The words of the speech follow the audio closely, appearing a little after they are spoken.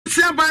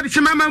Somebody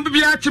Chimama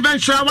Bia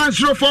Chibensha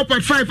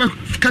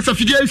 104.5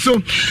 Casafidia so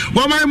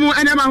Wamamu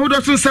and Emma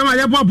Hudosun Sama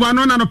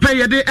Yabuano and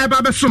pay a day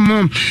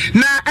Ababasum.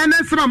 Now and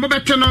then some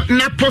Betano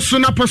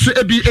Naposu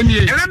Ebi any.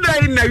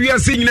 And then we are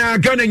seeing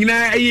Ghana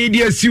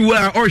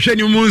ADSU or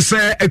Shenu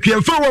Musa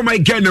a for my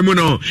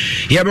Ganamuno.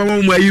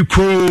 Yabama where you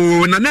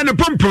call Nana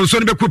Pompon so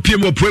the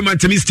Kupimo Poema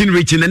to Mistin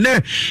Richin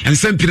and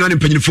Saint Piran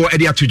and Penny for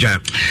Ediatuja.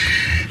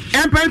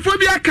 And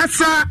Penphobia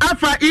Casa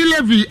Alpha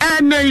 11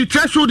 and a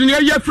threshold in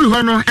a year free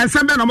honor and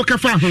some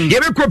Mokafa.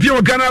 Yabba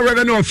Kopio Ghana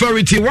Revenue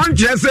Authority. One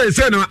just says,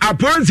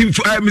 upon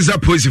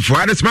Mr. Posy for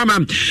Alice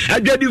Mamma.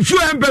 I get you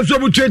 4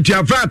 ambassador 20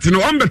 of that.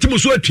 No, I'm better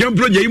so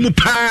temple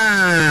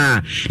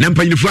Yamupa.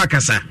 Nampa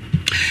Frakasa.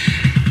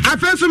 I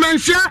first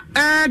mention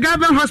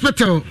Government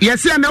Hospital.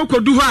 Yes, I know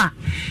Koduha.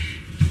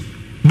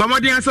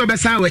 Bamadi answer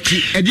besa wechi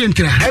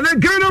edintra and the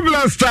Ghana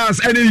Blasters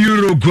and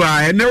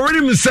Uruguay and the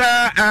rim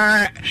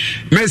sir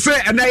me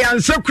say and I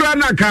answer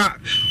kranaka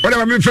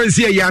whatever me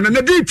fancy yan and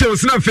the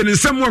details na fin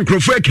someone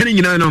crofre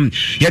kenin na no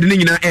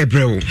yedin na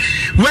April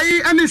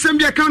wey and some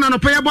be account no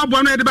pay bobo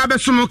no e de ba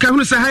beso ka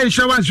hunu say high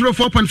show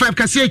 104.5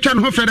 kasi twa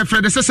no fred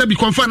sese bi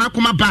confirm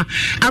akoma ba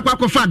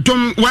akwakofa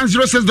dom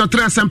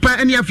 106.3 sampa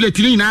any affiliate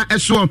ni na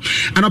eso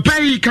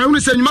anopai ka hunu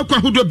say nyuma kwa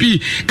hudo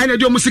bi ene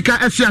de musika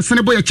afi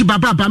asene boy achi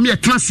baba ba me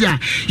etrasia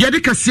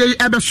yede kase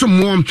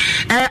ebesomo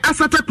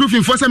asata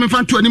proofing for some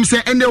fan to anim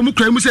say ene omu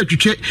kra mu say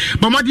twetwe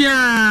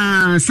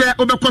bomodea say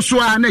obekoso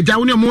a na ja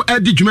woni mu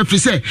adi dwuma fi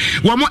say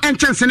wo mo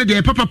enchanse ne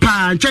de papa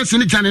enchanse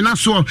ne jane na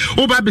so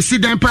oba be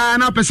sidan pa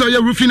na pese ye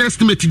roofing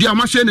estimate dia o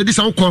ma hwe ne di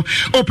say wokọ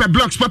ope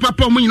blocks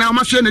papa mu nyina o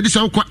ma hwe ne di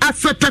say wokọ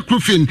asata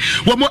proofing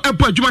wo mo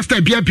ebo adwuma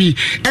style bia bi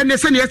ene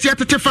se ne yesi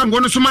atete fan go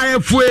no so ma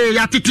efue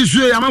ya tete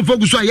zue amanfo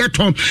gu so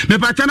ayeto me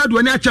pa chana do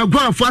ani acha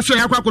gwafo aso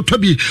ya kwa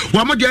kotobi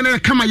wo mo de na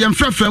kama ye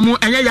mfrafra mu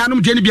enye ya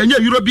anum de ne bia nya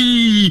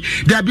Eurobi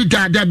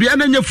dabi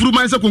ananya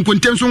furuman se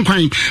konkonten so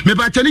nkwan me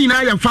ba chane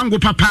nyina ya fango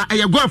papa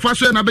ye gwafo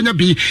aso na benya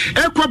bi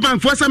Eco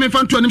Bank for some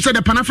fan to anim se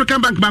the Pan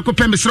African Bank ba ko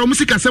pem sra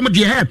musika sem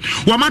de he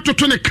wo ma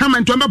toto ne kama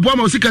nto ma boa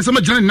ma musika sem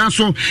gina na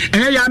so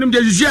enye ya anum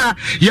de zizia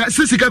ya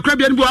sisika kra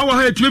bia ne bo awo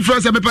ha etimi fro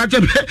se me pa che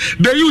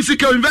be use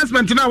sika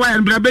investment na wa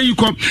en bra be yi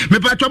ko me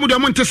pa to mo de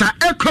mo ntesa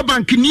Eco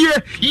Bank nie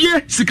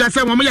ye sika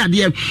sem mo ya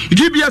de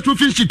GBS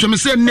roofing sheet to me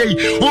say nei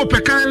o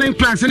pe canning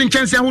plans ne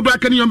chance ahodo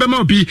aka ne yombe ma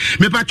obi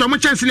me pa to mo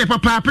chance ne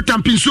papa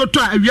petampi nsuo to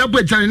awia bo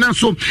agane na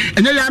so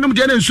enye ya anum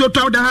de na nsuo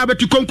to da ha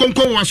beti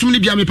konkonkon wasum ne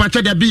bia me pa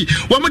che da bi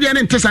wo mo de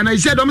ne ntesa na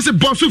ise do mo se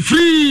boss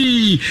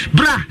free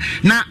bra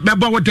na be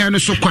bo wo dan no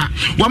so kwa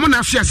wo mo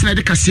na so asena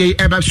de kase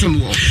e ba sum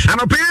wo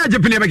anopa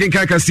Japan be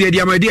ken kase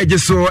dia ma dia je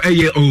so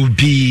eye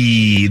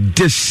obi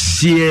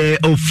desie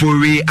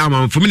ofori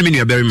amam for me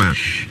nua berima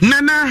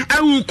nana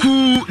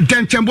awuku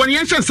danchembo ne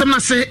yenhye nsem na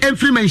se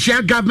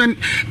Enfreemanshire Government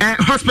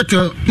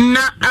Hospital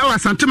na awa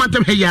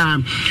santimantem heya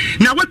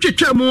na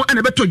watwetwa mu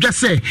ana beto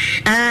dwase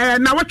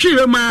na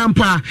watwe ma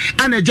mpa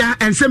anaja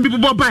ensem bi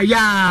bobo ba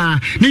ya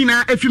ni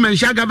na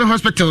Enfreemanshire Government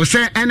Hospital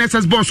se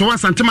NSS boss wa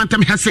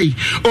santimantem ha sei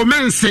o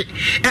mense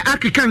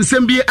akeka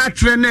nsem bi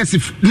atre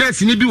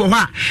nurse ni bi wo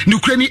ha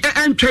nukrani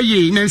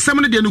entwaye na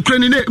nsem ne de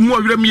nukrani ne mu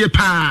awuram ye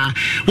pa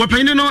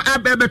wopani no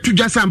abeto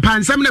dwase mpa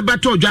nsem ne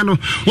beto dwa no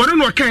wono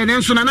no kan ne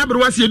nso na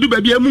nabrewase edu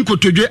ba bia mu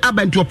nkotodwe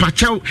abanto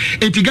pachaw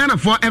etigana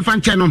for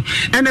enfanche no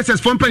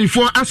NSS for mpan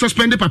for a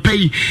suspend papa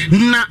yi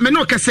na me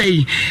no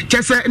kasei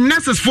chese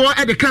nurses for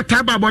e de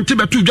krata ba bonte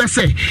beto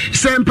dwase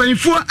se mpan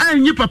for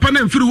anyi papa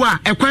na mfiri ho a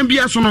ekwan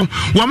bia so no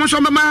wo mo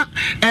so mama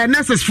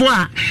nurses for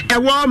a e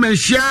wo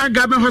Manshia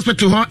Government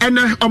Hospital ho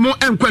ene omo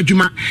enkwa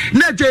adwuma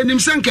na je nim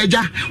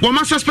senkaja wo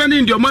ma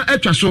suspending de omo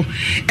atwa so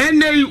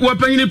ene wo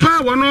panyini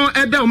pa wo no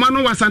eda omo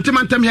no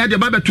wasantemantam ya de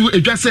ba beto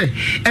edwase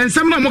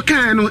ensem na mo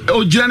kan no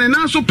ogirane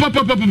na so pop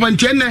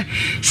ntene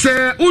se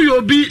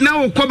uyo bi na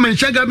wo kwa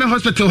Manshia Government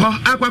Hospital ho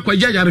akwa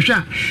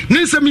jajarehwa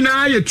ne nsem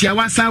na ayetia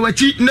wasa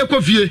wachi ne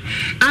kofie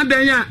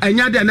adanya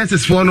anya de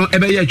nurses for no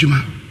ebe ya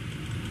adwuma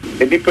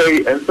edipai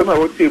ensem a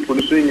woti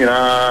polisu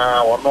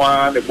nyina wono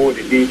a ne bo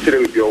di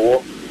kire bi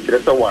owo kire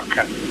sa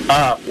waka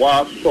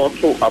wa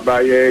soto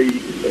abaye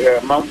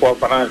manfo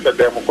finance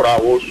dem kura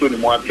wo so ni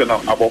mo atwe na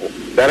abobo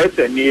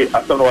director ni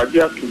asano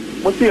waje atu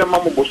musi ya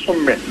mamu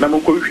bosomme na mo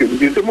ko hwehwem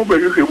di se mo ba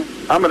hwehwem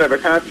amana be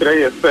kan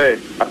kire ye se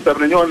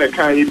asabne nyo ne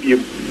kan ye biem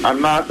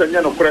ana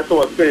sanya no kure so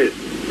wase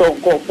so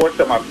ko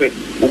force ma fe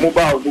o mo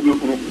ba o mo be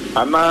kunu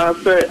ana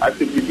se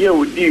atibidi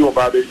odi o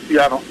ba be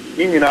sia no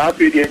ni nyina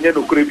afi de enye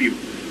no kure biem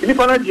ni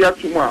pana ji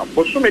atu mu a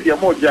bosomme de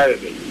mo jaye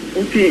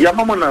nti ya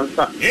mamu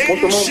nansa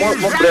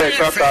mo break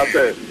ata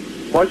se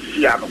mo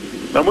sia no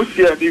na mo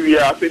sia di wi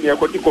a se ni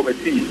ekoti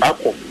committee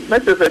akọ na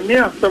se ni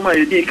asama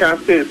ye di kan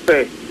se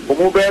o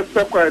mo be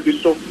se kwa di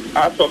so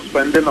a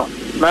suspend no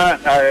na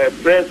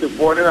press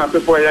for na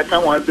people ya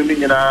kan wa se ni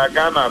nyina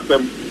Ghana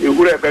asem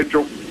ehura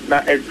ebejo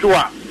na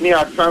edwa ni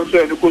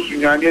asanso ni ko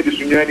sunyani di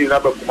sunyani na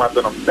ba kuma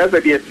no na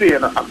se de se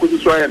na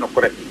akosi so aye no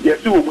kore ye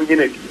se wo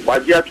munyine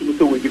waje atu no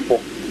se we di fo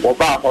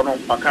oba hono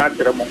aka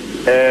tere mo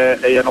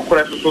ye no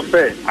kore so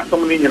se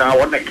asom ni nyina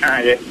won ne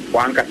kan ye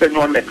wan ka se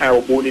nyon ne kan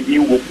obo ni bi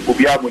wo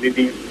obi amo ni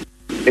bi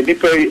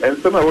nipa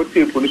nsɛm a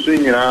wɔte po no so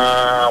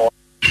nyinaa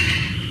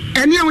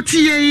any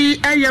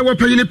OTA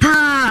Wapayini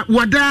Pa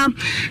Wada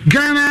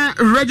Ghana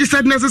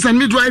Registered Nurses and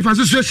Midwife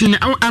Association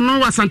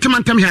Anoa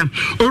Santimantam here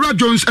Ora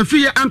Jones a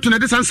fear Anthony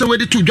this answer with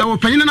the two Jawa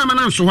Panina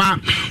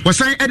Manansoa was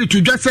signed edit to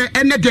just say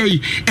any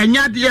day and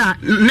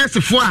yadia nurse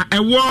for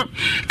a war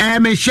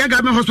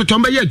Meshaga Hospital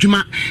by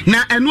Juma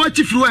now and what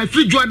if you are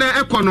free Joda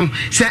Econo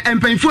say and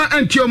painful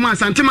Antioma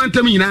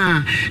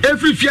Santimantamina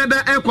every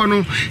fiada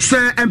Econo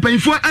say and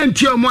painful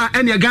Antioma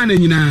and your Ghana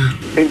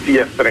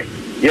yesterday.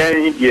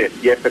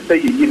 Yeah, say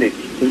unit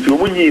into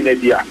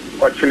Munia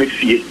or Chile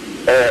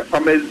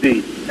Farmers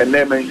Day and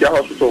then Men's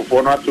Hospital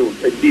for not to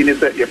a dinner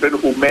set your friend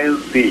who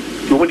men's day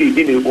to only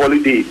dinner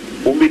holiday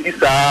who made this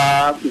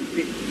to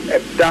see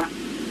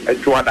a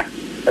Joanna.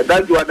 A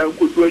that Joanna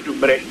could go to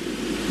break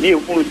near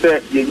who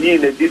said you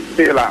need a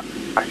sailor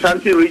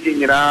Ashanti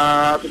region in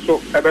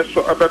so ever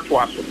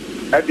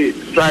twice at the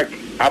strike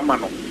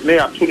Amano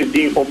near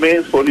to for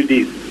men's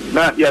holidays.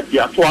 Not yet,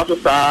 the twice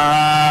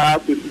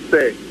to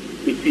say.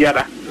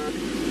 Fiada,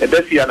 a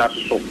Defiana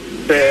so.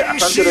 I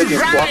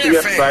can't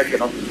get strike,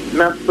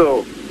 not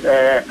so.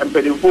 And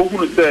Pedro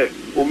who say,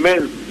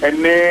 men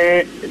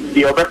and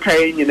the other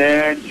kind, you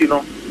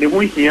know, the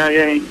winking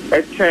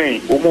a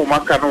chain, Umo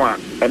Macanoa,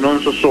 and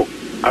also so.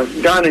 As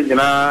Ghana in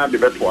the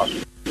best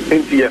was.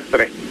 Thank you,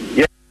 yesterday.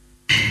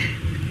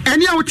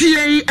 Any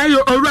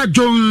OTA Ora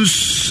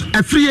Jones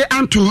a free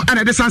Anto and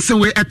a distance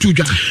away at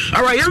Tuja.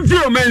 All right, I'm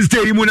feeling Wednesday,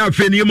 Muna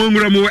Feni,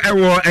 Mongramo,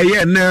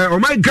 or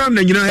my gun,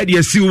 and you know, I had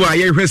your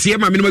Siwa,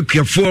 my minimum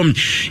care form,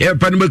 a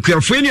Panama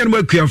Feni and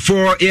work here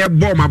for air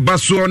bomb, a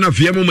basso, of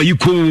Yamoma, you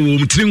call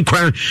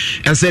Trinqua,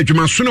 and said to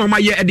my son, my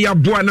idea,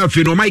 Buana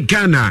Fino, my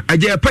Ghana, I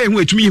dare pay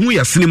which me, we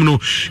are cinema.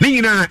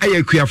 Nina,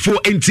 I care for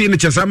 18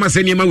 Chasama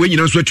Senima, when you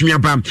know, switch me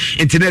up,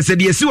 Internet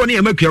said, yes, you only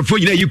make your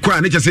phone, you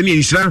can't just any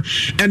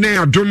and then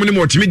I don't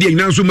more to me.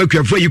 Now so make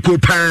for you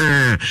copa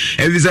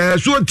and is a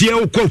so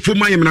dear for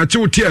my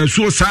nature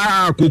so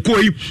sa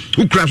kukoi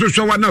who crashes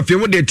so one of you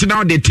what they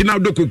tina do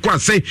kukwa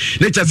say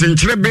nature's in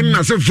trebin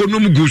as if for no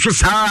guso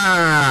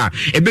sa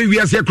a baby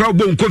as a crowd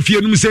bone coffee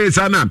and says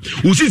Anna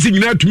who sits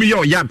in to me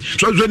or yeah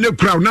so the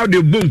crowd now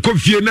the bone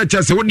coffee and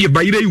nature's what you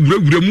buy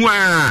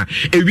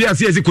remua a we are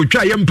says it could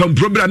try and pump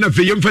problem of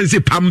your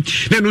fancy pam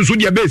then also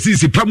your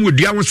basis pam with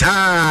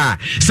the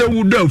so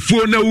would the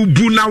phone now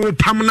buna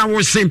pam now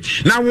same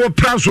now what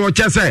price or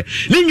just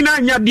Nina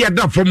Yadia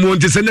da from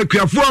Montes and the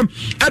Kuafo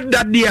at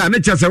that dear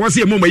natures. I was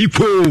a moment you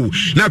call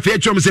now.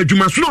 Fairchum said you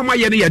must know my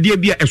idea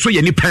be a so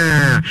any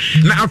pan.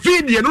 Now, I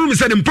feed the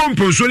enormous and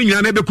pompon swinging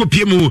an ever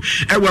copiemu.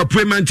 I will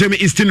pray man to me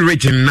Eastern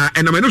region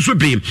and I'm also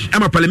be.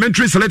 I'm a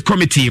parliamentary select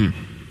committee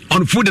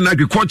on food and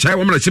agriculture.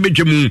 I'm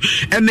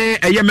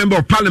a member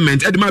of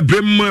parliament at my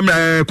Brim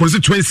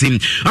constituency.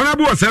 I'm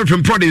a self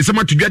from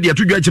someone to get the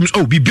 2 judges.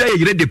 Oh, be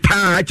ready the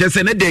pa just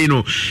a day.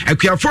 No, I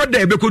can afford the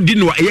Beko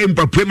Dino, a young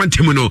payment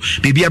Timono,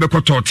 baby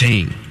Abeko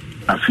Tortain.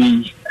 I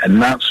feel and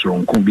not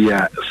strong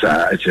Kumbia,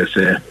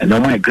 sir, and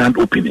on my grand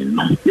opening,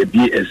 no, a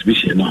be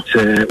exhibition, no,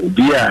 sir,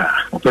 Ubia,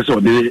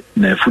 Professor de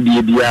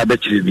Nefudi Bia,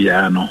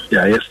 Betchiviano,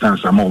 yes,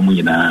 stands a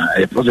moment,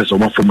 a process of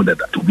one from that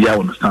to be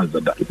understands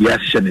that the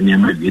action in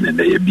Yemen and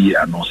the be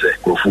a no say,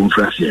 go for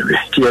Frasier.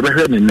 He ever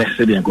heard in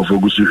necessary and go for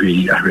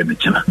Gusuri, I read the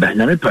channel.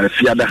 Dynamic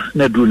Fiada,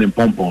 Nedrun and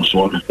Pompon,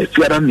 so a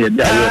Fiada near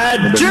the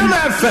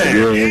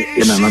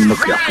in an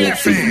unlock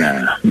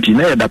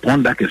Tina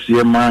upon that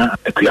Siema,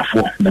 a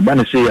Kiafo, the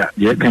Banisea,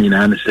 the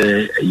Canyon.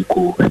 Say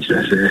equal, say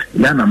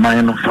Yana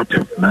Mayan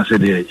Fatum, and I said,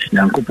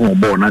 Yankopo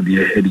born at the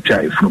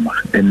Edichai from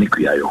and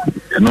Nikiayo,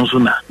 and also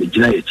now the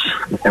Jinage,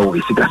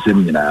 always sick as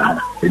him in a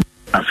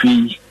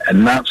fee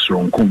and not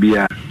strong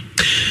Kumbia.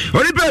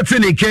 Only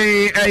person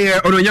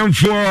on a young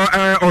for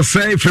or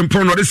say from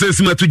Pono, this is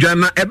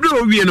Matujana, a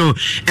blue Vino,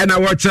 and I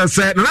watch us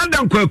at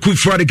London Cook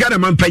for the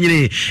Gadaman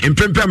Penny in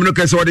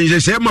Prempamacas or the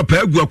Shema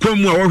Pegua,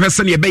 Como, or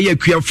Hassania Bay,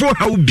 for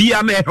how be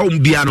a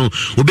home piano,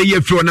 obey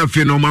a flora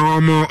fino, or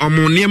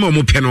Nemo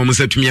Penom,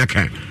 said to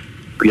Miaka.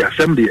 The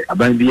assembly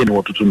about being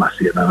water to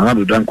Nasi and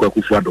another Danko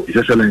Kufado, His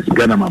Excellency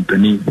Ghana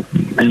Mampeni,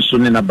 and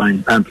soon in a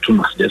bind and to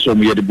Nasi, so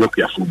we had the book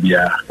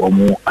Yafubia or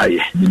more. I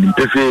mean,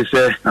 Pefe,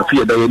 I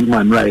fear the old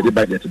man right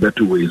about the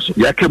better ways.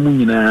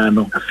 Yakamuna,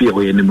 no, I fear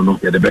we anymore,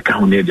 the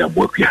Becca near your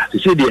work. He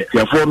said,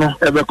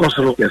 Yafono, ever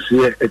Costro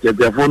Cassia, at the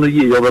Yafono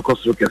year, over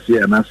Costro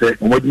Cassia, and I say,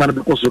 what man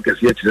of Costro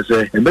Cassia to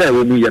say, and there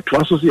will be a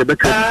twasso see a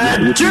Becca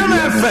and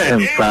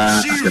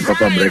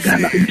Papa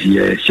Bregana,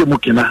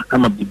 Shemukina,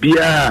 I'm a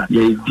beer,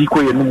 ye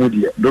decoy and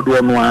moody.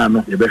 Dodo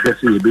no ye be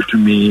hwese be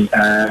tumi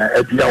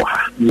aduawa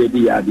ye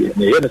di ade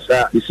na ye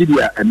nsa the city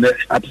and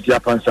atiti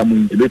afansa mu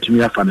ye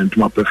betumi afa na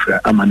ntuma pefra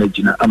ama na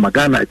gina ama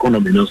Ghana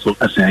economy no so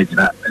asan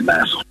gina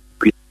na so.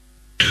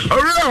 All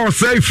right. Well,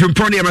 say from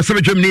Pony, I'm a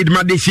Sabbath need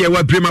Madisia,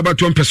 what Prima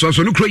about 1 person,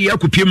 so no cray,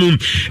 Yakupimu,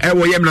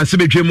 Wayam,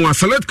 Sabbath,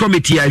 select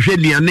committee, I heard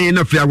the name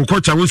of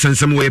Yakucha, once and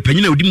some way,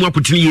 Penino,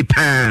 Dimokutini,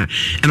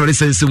 and all the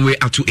sense some way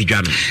out to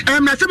Egan.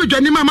 I'm a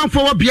Sabbath, Mama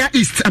for Bia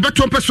East, about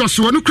 1 person,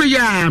 so no cray,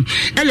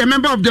 a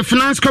member of the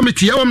finance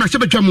committee, or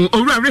Mashabajamu,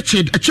 or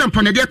Richard, a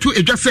champion, a dear to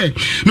a just say,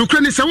 no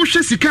cranny, so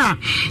Shesika,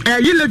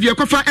 you live your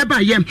coffee,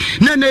 Ebayem,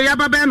 Nene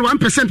Yababan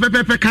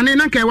 1% per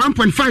Cananaka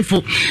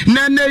 1.54,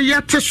 Nene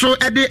Yateso,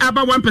 Eddie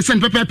Abba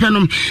 1% per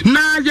penum.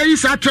 Na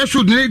yes, I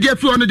threshold near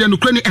 400 and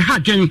Ukraine a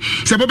hajin,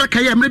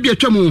 Sabaka, maybe a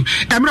chamu,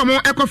 Emramo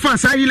Ecofa,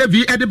 I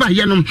levy Ediba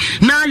Yenum.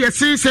 Now, yes,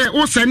 say,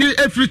 oh, Sani,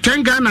 every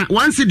 10 Ghana,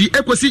 1 city,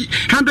 Ecosi,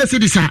 100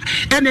 cities,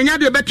 and then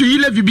you bet to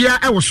you levy beer,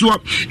 I was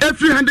swap,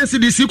 every 100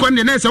 cities, sequence,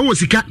 and as a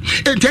Wosika,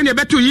 and 10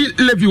 bet to you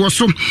levy was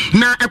so.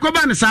 Now,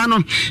 Ecoban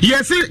Sano,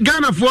 yes,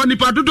 Ghana for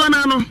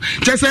Nipadudano,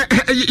 just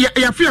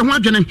a fear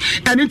one,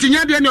 and in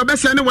Tinia, and your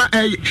best anyway,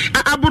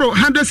 Aburo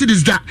 100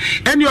 cities that,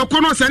 and your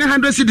corner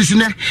 100 cities in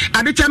there,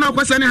 and the channel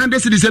was 100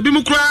 cities, a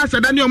Bimukras,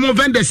 and then your more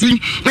vendors, a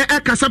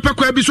Casapa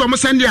Quabi, so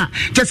Mosandia,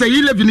 just a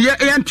 11 year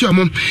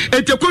Antium,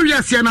 a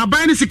Tokoria Siena,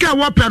 Bani Sika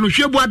Wapan,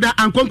 Shebwada,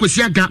 and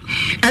Conquesiaga,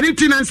 and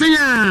it in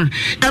Ansaya,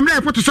 I'm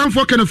there for some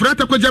folk and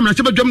Frata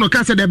Kojam, Jam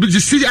Casa, the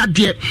busy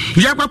idea.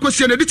 Yako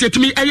Siena did to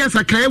me,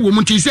 Ayasa Clay,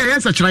 woman,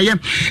 Ayasa Traya,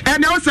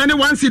 and I was sending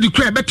 1 city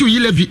crab to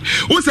Levy,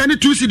 who sent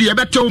it 2 city a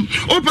better,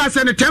 Opa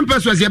sent a 10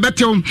 was a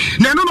better,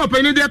 Nano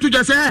penny there to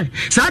just say,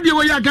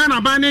 Sadia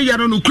Ghana, Bani,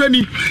 Yaron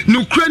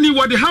Ukraine,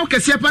 what the how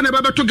can see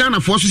about to Ghana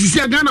for, so see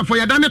Ghana for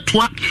Yadana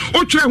Twa,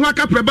 or try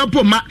Waka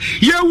Prebapoma,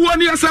 ya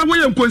 1 year away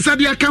and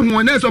Consadia come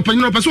one as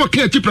open up as well,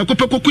 can't keep a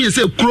cocoa,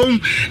 say,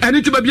 Chrome, and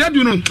it's about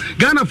Yaduno,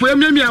 Ghana for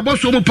Yamia,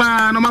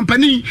 Bosopa, no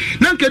Mampani,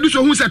 Nanka do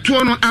so who's at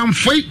Tono and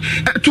Fay,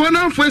 Tono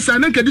and Fay,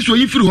 and Nanka do so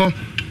you through her.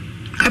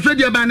 I've heard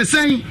your band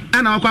saying,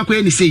 and I'll quack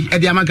any say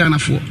at the Amagana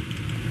for.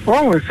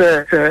 One was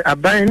a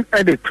buying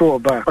edit to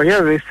about or yeah,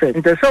 research.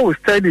 It's so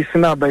studies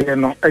now by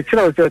a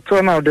child was a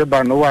turn out the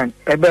band one,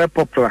 a very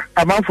popular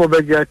amount for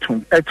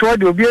Bejatum. A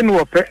told you be a new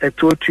a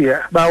 2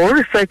 year, but all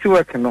research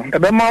working on a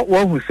Bema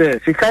one who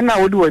says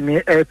Sikana would do any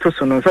a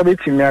Tosono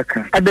Sabiti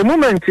American. At the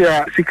moment,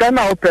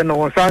 Sikana open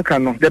or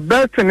Sankano, the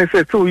best thing is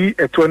a 2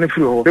 a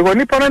 23. The one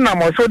Nippon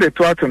also the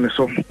 2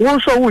 so.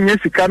 Also, when you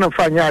Sikana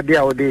find your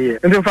idea or day.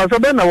 And the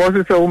first Ben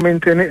was a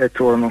maintain a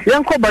tono.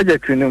 Yanko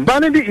budget in him,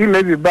 Bandy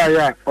 11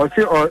 buyer or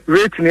say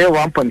rate near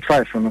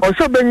 1.5.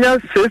 Also, Benya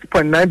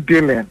 6.9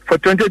 billion for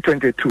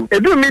 2022.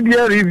 A do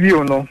media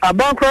review no.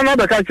 About Corona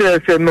the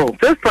catcher said no.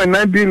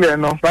 6.9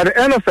 billion no. By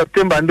the end of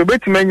September, and the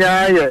bit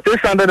mania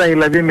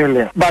 611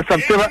 million. By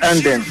September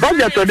ending.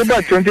 Budget for the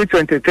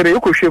 2023,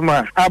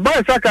 Ukushima.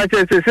 About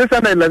Sakacha says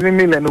 611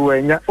 million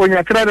when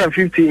you're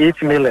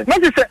 358 million.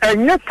 Not to say a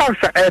new tax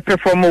a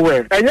perform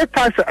well, a new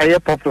tax a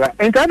popular.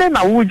 And then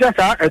I would just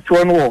at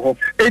 1 war.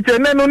 It's a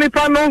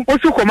Nanonipano,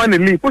 also command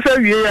leave. Who say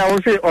we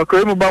are say or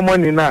Korean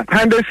money now.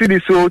 100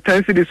 cities so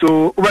 10 cities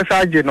so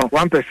oversage no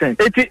 1%.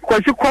 It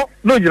kwasi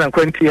no jina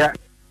kwantia.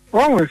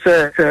 One will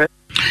say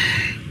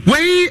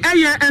Way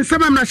and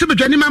some of Nashiba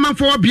Janima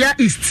for Bia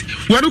East.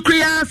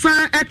 Warukria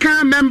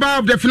Eka member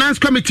of the finance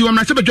committee on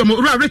Nashiba Jomo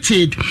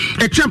Richard,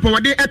 a champ over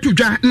there at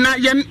Tuja, na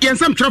yen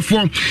some truffle,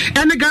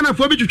 and the Ghana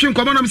for which you can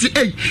come on and say,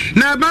 hey,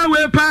 now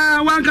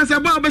Bawepa, one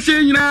Casaba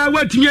saying, now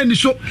what you in the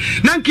show.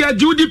 Nankia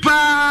Judy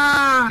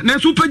Pa,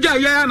 Nasupa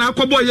Jaya, and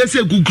Aquaboy, yes,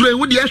 a good gray,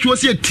 would the actual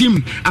say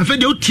team. I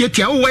fed you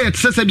theatre away at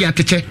Cesabia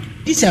to check.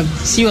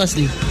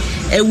 Seriously.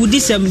 Would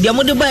this the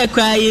mother by a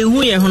cry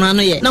who ye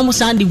honano ye na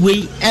musandi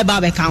way e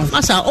ba be count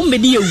asa o me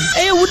di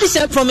ewu would this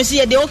promise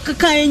ye de o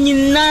kan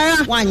nyina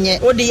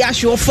wanye o de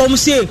yasho form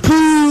say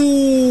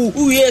poo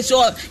we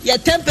so ye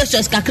 10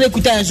 pesos kakre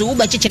kuta so wo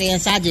ba chichere yen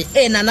saje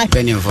na na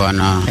penny for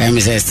no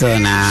say still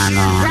na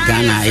no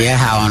Ghana ye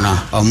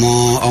ha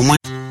ono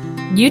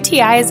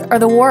UTIs are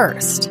the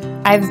worst.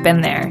 I've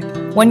been there.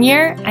 1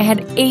 year I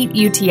had 8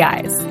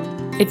 UTIs.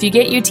 If you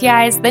get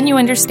UTIs, then you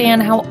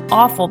understand how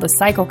awful the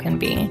cycle can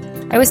be.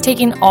 I was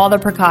taking all the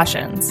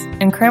precautions,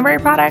 and cranberry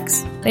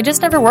products, they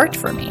just never worked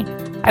for me.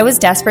 I was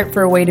desperate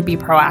for a way to be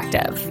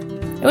proactive.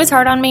 It was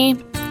hard on me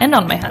and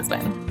on my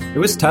husband. It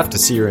was tough to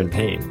see her in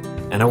pain,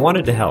 and I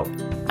wanted to help.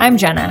 I'm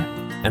Jenna.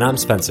 And I'm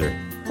Spencer.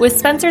 With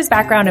Spencer's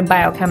background in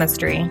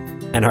biochemistry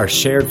and our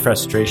shared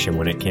frustration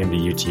when it came to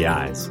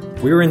UTIs,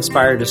 we were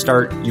inspired to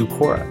start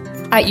Eucora.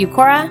 At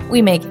Eucora,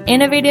 we make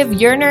innovative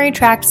urinary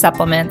tract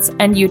supplements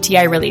and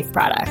UTI relief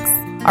products.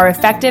 Our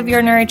effective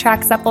urinary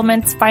tract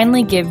supplements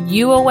finally give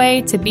you a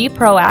way to be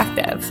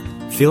proactive.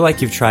 Feel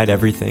like you've tried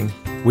everything?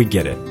 We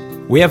get it.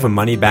 We have a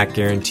money-back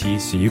guarantee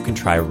so you can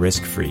try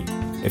risk-free.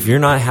 If you're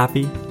not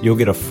happy, you'll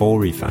get a full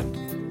refund.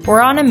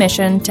 We're on a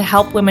mission to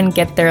help women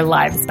get their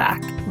lives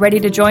back. Ready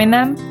to join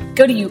them?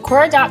 Go to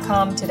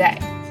Eucora.com today.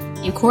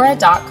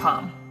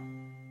 Eucora.com.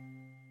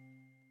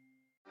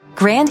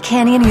 Grand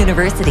Canyon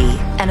University,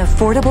 an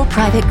affordable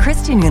private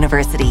Christian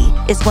university,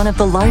 is one of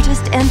the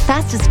largest and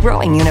fastest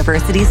growing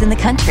universities in the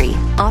country,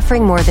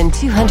 offering more than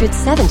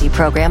 270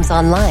 programs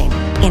online.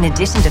 In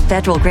addition to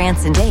federal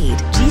grants and aid,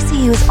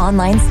 GCU's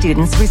online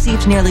students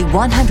received nearly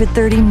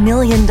 $130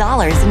 million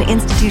in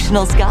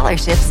institutional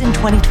scholarships in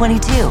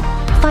 2022.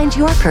 Find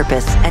your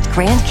purpose at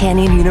Grand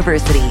Canyon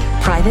University.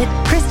 Private,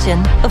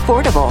 Christian,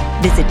 affordable.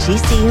 Visit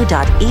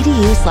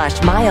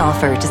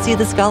gcu.edu/myoffer to see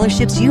the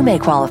scholarships you may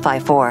qualify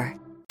for.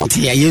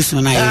 First,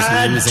 from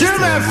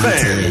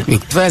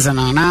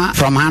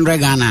 100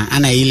 Ghana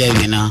and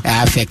 11,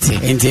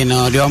 affected.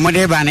 The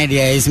Omode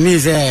Banedia is me,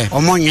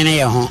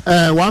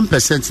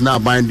 1% now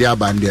bind their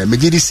band there.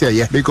 Megidi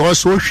say,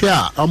 because we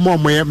share a more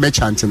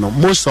merchant,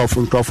 most of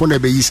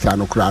Crawford be East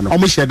Cano Crown.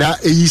 Almost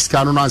that East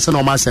Cano and San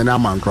Omas and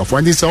Amman Crawford.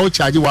 When this all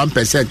charge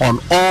 1% on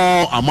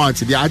all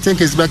amount, I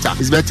think it's better.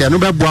 It's better. No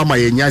matter what my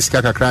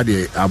Yaska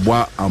Cradi,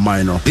 Abua, a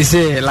minor. They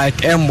say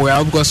like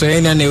M-Well, because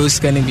any news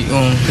can be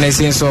on. Let's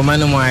so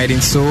many.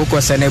 So,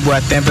 because I never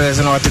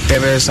 10% or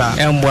 10%.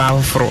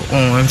 M1 for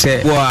I'm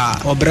saying,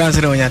 or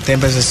Brazil on your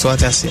 10%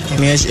 sort of say.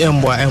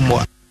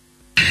 M1.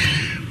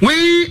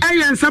 We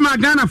and some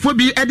Ghana for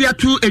be Edia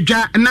to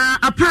Eja na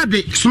a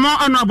prade small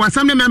honorable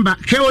assembly member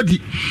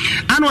KOD.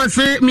 And was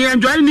say me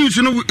enjoy news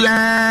you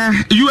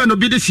and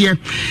Obi this year.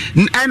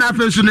 And I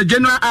feel the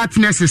general art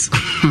nurses.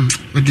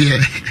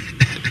 Dear.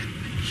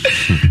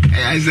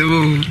 I said,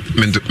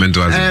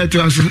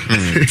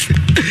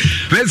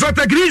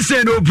 Mesota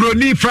Grisen or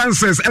Bruni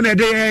Francis and a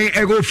day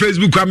I go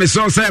Facebook. I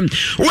saw Sam.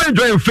 When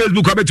enjoy your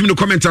Facebook, I bet me no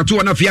comment at 2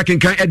 and a fiakin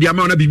can add the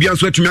amount of Bibian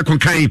sweat to me on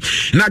kind.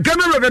 Now,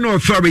 Ghana Revenue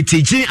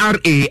Authority, GRA,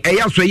 a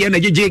Yaswayan, a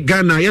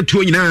Ghana, a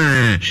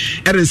 29,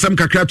 and some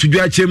Kakra to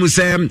Jachem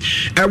Sam.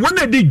 When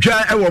I did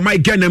dry, my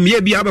Ghana,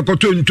 maybe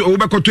Abacoto to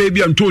Obacoto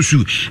and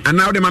Toshu, and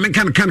now the man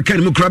can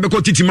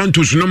Mukrabako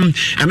Titimantus,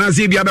 and as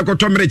if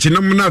Abacotom Rich, and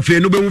no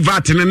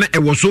Vatin, and I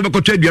was over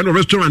Cotabian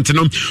restaurant, and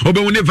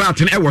Oba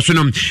Vatin, I was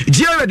on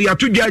Jerry.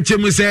 To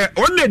Jachem say,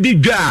 only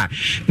did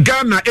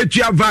Ghana,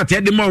 Etia Vat,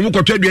 at the moment,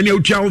 Cotabian,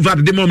 Etia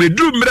Vat, the moment,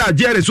 Drew Mra,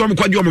 Jerry, some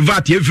Quadium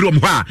Vati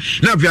from Wa.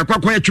 Now, we are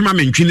quite to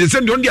Mamma, in the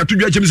same only to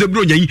Jachem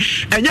Bruni,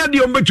 and yet the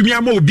Omba to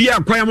Miamo be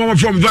a quiet moment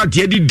from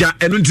Vati, Edida,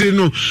 and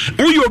Untino.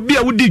 Who you be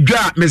a woody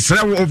gat, Miss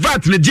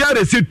Vat, the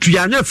Jerry said to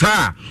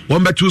Yanasa,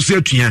 one by 2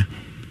 say to ya.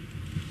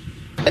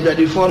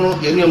 The phone,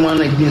 any one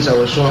like this, I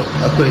was so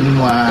acquainted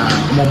more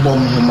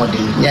bomb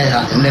modern.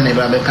 Yeah, and then I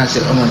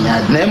cancel on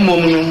that. Nemo,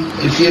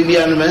 if you be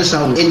an answer,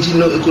 and you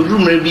know, it could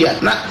room maybe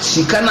not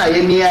Sikana,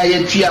 any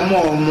tia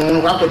more,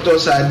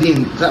 Rapatos are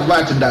dim, that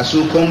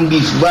dasu, come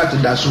beef, but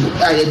dasu,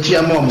 I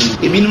tia mom.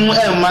 If you know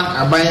Emma,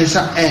 I buy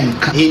some M,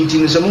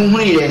 into some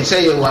money and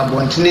say, I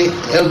want to know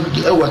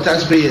what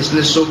taxpayers,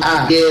 so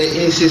I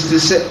insist to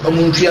say,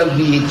 Omuntia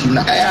VAT.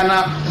 I am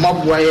not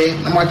mob way,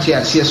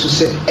 Matia, yes, to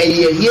say,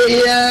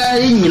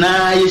 yeah.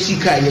 Na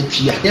yesika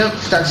yetia ye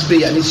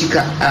taxpayer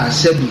yesika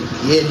sebi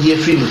ye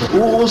free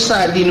o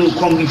sardine no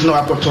come give no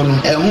akoto no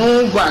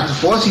ehun VAT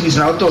 4 cities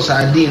na auto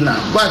sardine na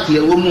VAT ye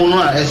wo mu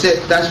no a ese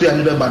taxpayer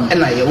no beba no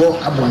na ye wo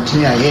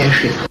abontini a ye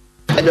hwe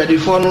edwade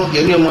fo no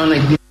ye ne mo na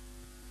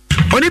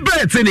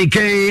Onibetini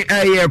K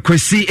a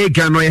Kwesi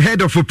Egano,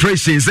 head of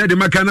operations at the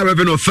Ghana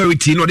Revenue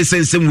Authority, not the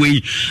same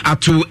way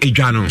at to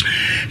Egano.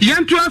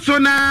 Yantua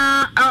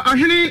Sona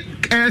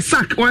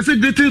Sack was a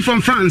greeting from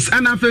France,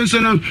 and I feel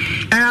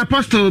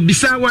Apostle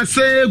Bisa was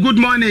say good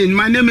morning.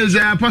 My name is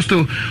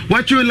Apostle.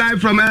 Watch you live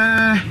from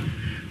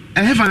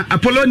Heaven,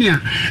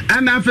 Apollonia,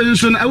 and I feel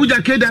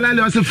Awuja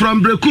Kedalali was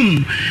from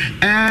Brekum,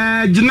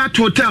 Jinat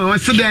Hotel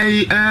was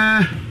today.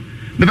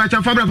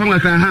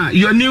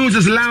 Your news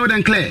is loud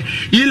and clear.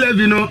 You live,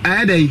 you know,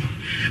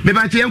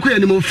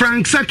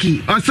 Frank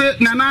Saki, or say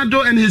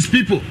Nanado and his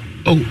people.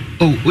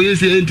 We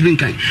say anything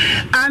kind.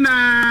 And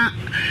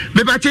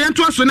Bebachian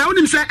to us, so now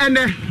him say, and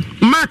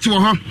match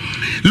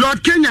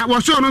Lord Kenya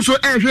was also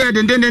here.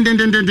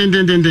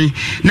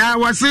 Now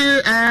was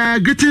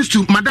greetings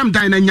to Madame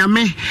Diana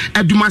Nyame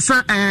at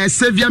Dumasa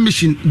Savior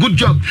Mission. Good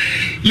job.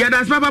 Yeah,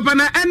 that's Papa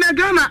and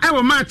Ghana,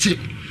 our match.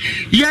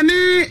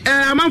 Yani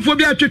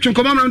amanfobia twetwe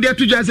komama ndia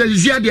to jase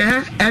zia de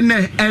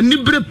ene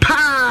enibre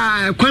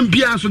pa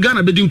kwambia so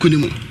Ghana bedin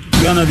kunimu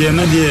Ghana de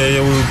na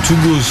de two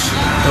goals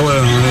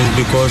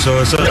because I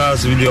was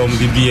last video on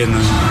BBN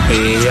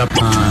ya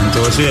pan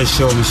to say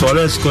show so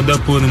let's go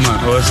that put ma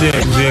I say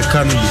we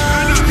can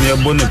near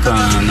Bonita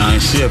na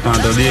share pan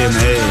to de na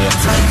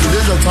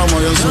this the time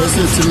I so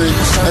say to me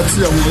at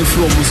see am go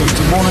flow so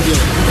to bona de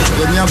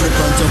nya be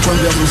pan to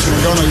kwambia so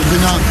Ghana you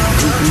bina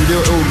de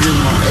o game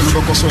ma e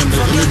no ko so on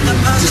the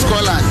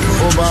scholar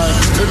over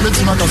bit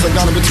ma ka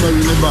Ghana bit ma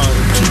we ba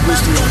two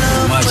goals to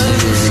match the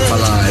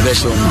fala e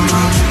show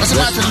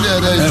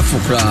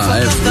Fukra,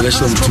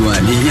 Western to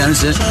the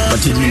answer,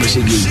 but it was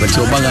a game, but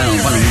your bagger on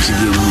one music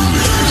game.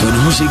 So the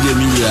music game,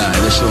 yeah,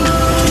 I show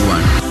one.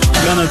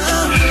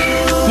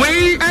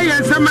 Wei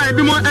aye sama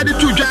ebi mo ade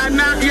to dwa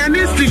na ye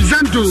ne Steve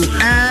Zando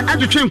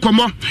adwetwe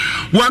nkomo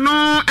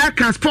wono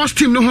eka sports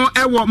team no ho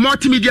ewo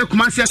multimedia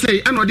Kumasi say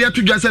e no de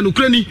to dwa say no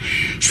krani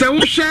se wo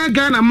hwe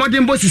Ghana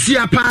modern boss si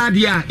apa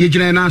dia ye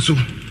gina na so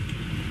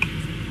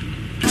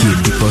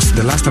because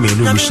the last time I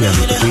know Michelle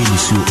playing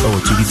this our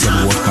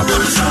 2010 World Cup,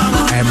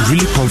 I am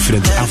really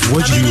confident. I've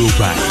watched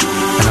Uruguay,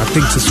 and I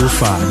think so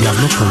far they have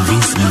not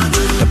convinced me.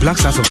 The Black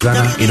Stars of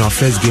Ghana in our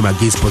first game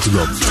against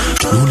Portugal,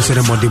 we only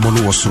said Monday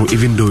morning was through,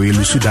 even though we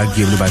lost that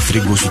game by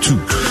 3-2.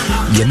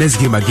 The next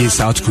game against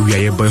South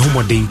Korea, by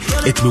home day,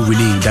 it me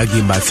winning that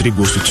game by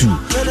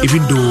 3-2.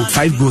 Even though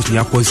 5 goals we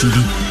are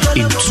conceded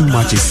in 2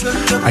 matches,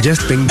 I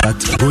just think that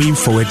going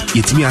forward,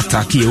 it me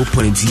attack your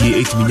opponent here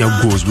 8 million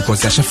goals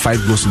because they have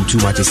 5 goals in 2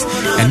 matches.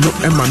 And no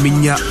Emma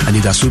Minya and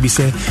it has be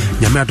say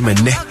Yamat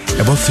Mene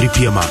about 3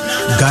 p.m.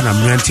 Ghana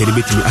Mian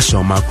Telebit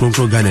Asha Macron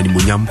Ghana and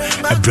Munyam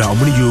Abra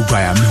Omuni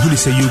Yoga, who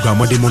say Yoga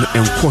Modemon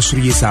and Cost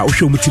Riesa,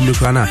 Osho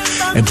Mutimukana,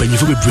 and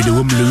Panifu with the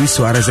woman Luis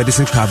Suarez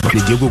Edison Cab,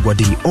 the Diego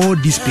Guadini, all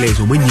these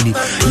players when you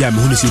Yam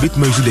who is a bit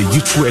more the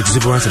youthful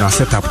exuberance and our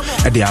setup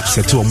at the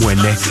upset to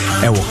Mwene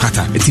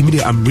Ewokata. It's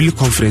immediate. I'm really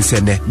confident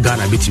in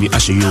Ghana beat me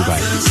Asha Yoga.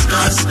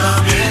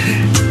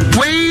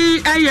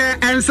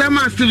 And some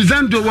Steve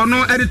Zando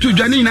wono ede to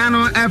Janina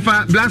no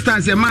efa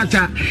Blasters e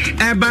matcha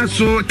eba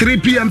so 3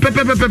 p.m.